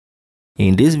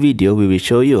In this video, we will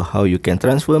show you how you can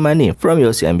transfer money from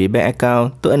your CIMB Bank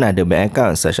account to another bank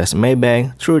account such as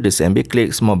Maybank through the CIMB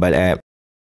Clicks mobile app.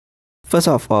 First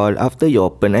of all, after you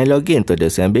open and log in to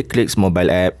the CIMB Clicks mobile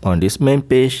app, on this main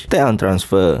page, tap on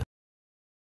Transfer.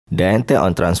 Then tap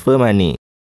on Transfer Money.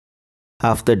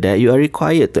 After that, you are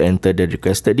required to enter the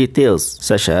requested details,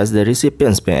 such as the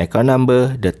recipient's bank account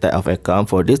number, the type of account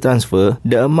for this transfer,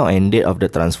 the amount and date of the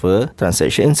transfer,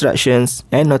 transaction instructions,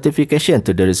 and notification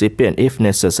to the recipient if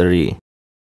necessary.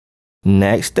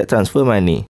 Next, tap Transfer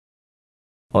Money.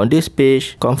 On this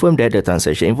page, confirm that the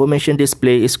transaction information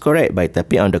display is correct by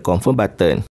tapping on the Confirm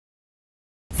button.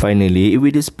 Finally, it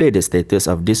will display the status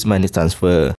of this money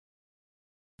transfer.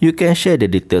 You can share the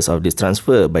details of this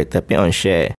transfer by tapping on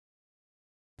Share.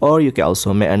 Or you can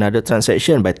also make another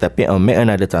transaction by tapping on Make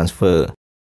Another Transfer.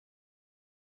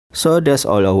 So that's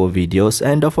all our videos,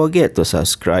 and don't forget to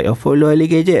subscribe or follow Ali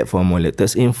Gadget for more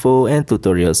latest info and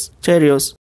tutorials.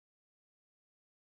 Cheers!